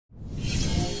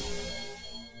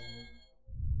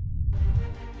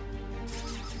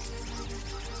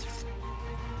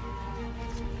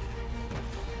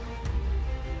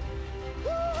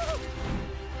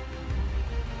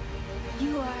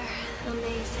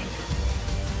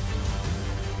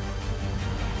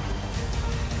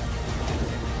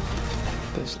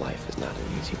This life is not an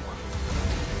easy one.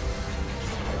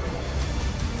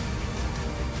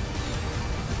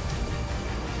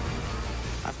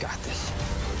 I've got this.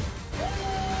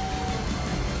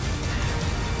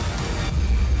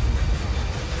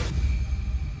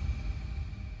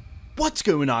 What's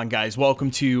going on, guys? Welcome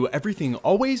to Everything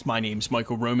Always. My name's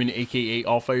Michael Roman, aka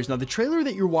Allfires. Now, the trailer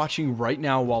that you're watching right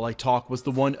now while I talk was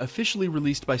the one officially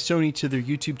released by Sony to their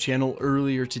YouTube channel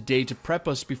earlier today to prep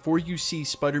us before you see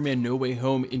Spider-Man No Way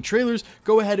Home in trailers.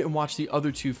 Go ahead and watch the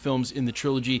other two films in the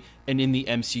trilogy and in the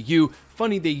MCU.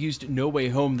 Funny they used No Way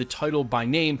Home, the title, by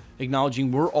name,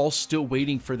 acknowledging we're all still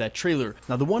waiting for that trailer.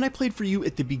 Now, the one I played for you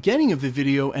at the beginning of the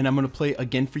video, and I'm going to play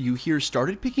again for you here,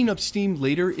 started picking up steam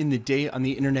later in the day on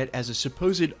the internet as a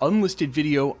supposed unlisted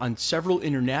video on several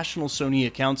international Sony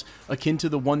accounts, akin to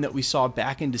the one that we saw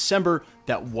back in December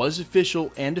that was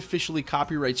official and officially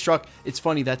copyright struck. It's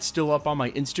funny, that's still up on my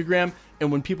Instagram,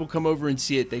 and when people come over and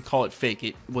see it, they call it fake.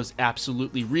 It was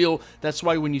absolutely real. That's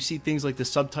why when you see things like the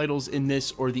subtitles in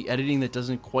this or the editing that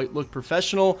doesn't quite look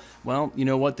professional, well, you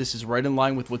know what? This is right in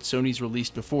line with what Sony's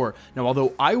released before. Now,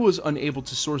 although I was unable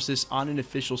to source this on an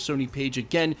official Sony page,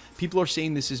 again, people are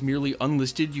saying this is merely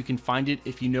unlisted. You can find it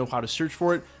if you know how to search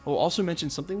for it. I will also mention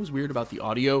something was weird about the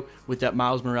audio with that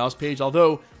Miles Morales page,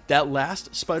 although that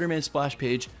last Spider-Man splash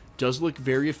page does look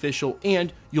very official,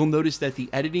 and you'll notice that the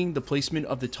editing, the placement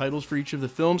of the titles for each of the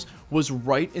films was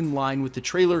right in line with the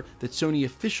trailer that Sony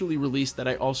officially released that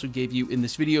I also gave you in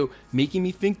this video, making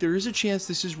me think there is a chance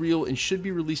this is real and should be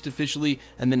released officially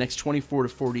in the next 24 to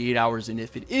 48 hours. And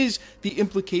if it is, the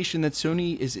implication that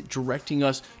Sony is directing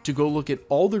us to go look at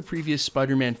all their previous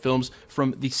Spider-Man films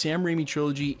from the Sam Raimi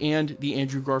trilogy and the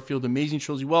Andrew Garfield Amazing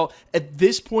trilogy. Well, at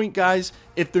this point, guys,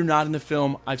 if they're not in the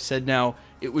film, I've said now,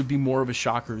 it would be more of a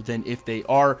shocker than if they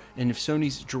are. And if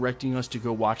Sony's directing us to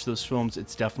go watch those films,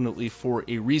 it's definitely for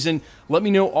a reason. Let me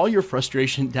know all your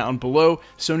frustration down below.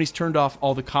 Sony's turned off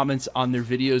all the comments on their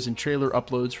videos and trailer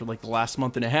uploads for like the last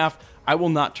month and a half. I will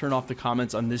not turn off the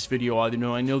comments on this video either.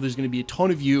 No, I know there's going to be a ton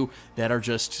of you that are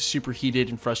just super heated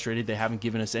and frustrated. They haven't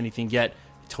given us anything yet.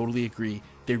 I totally agree.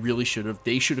 They really should have.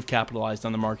 They should have capitalized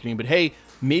on the marketing. But hey,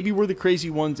 maybe we're the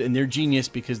crazy ones and they're genius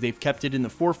because they've kept it in the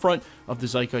forefront of the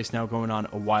zeitgeist now going on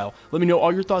a while. Let me know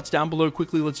all your thoughts down below.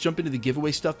 Quickly, let's jump into the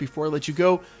giveaway stuff before I let you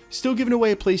go. Still giving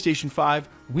away a PlayStation 5,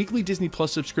 weekly Disney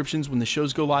Plus subscriptions when the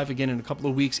shows go live again in a couple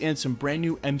of weeks, and some brand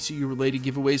new MCU related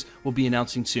giveaways we'll be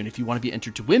announcing soon. If you want to be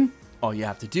entered to win, all you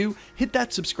have to do, hit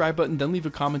that subscribe button, then leave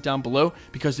a comment down below,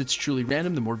 because it's truly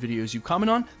random. The more videos you comment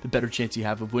on, the better chance you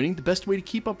have of winning. The best way to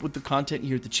keep up with the content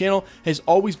here at the channel has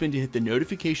always been to hit the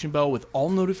notification bell with all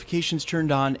notifications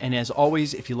turned on. And as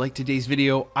always, if you like today's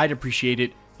video, I'd appreciate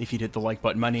it if you'd hit the like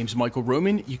button. My name's Michael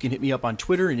Roman. You can hit me up on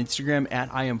Twitter and Instagram at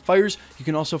IamFires. You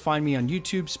can also find me on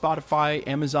YouTube, Spotify,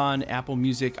 Amazon, Apple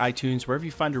Music, iTunes, wherever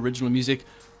you find original music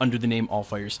under the name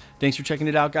Allfires. Thanks for checking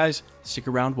it out, guys. Stick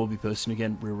around. We'll be posting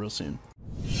again real soon.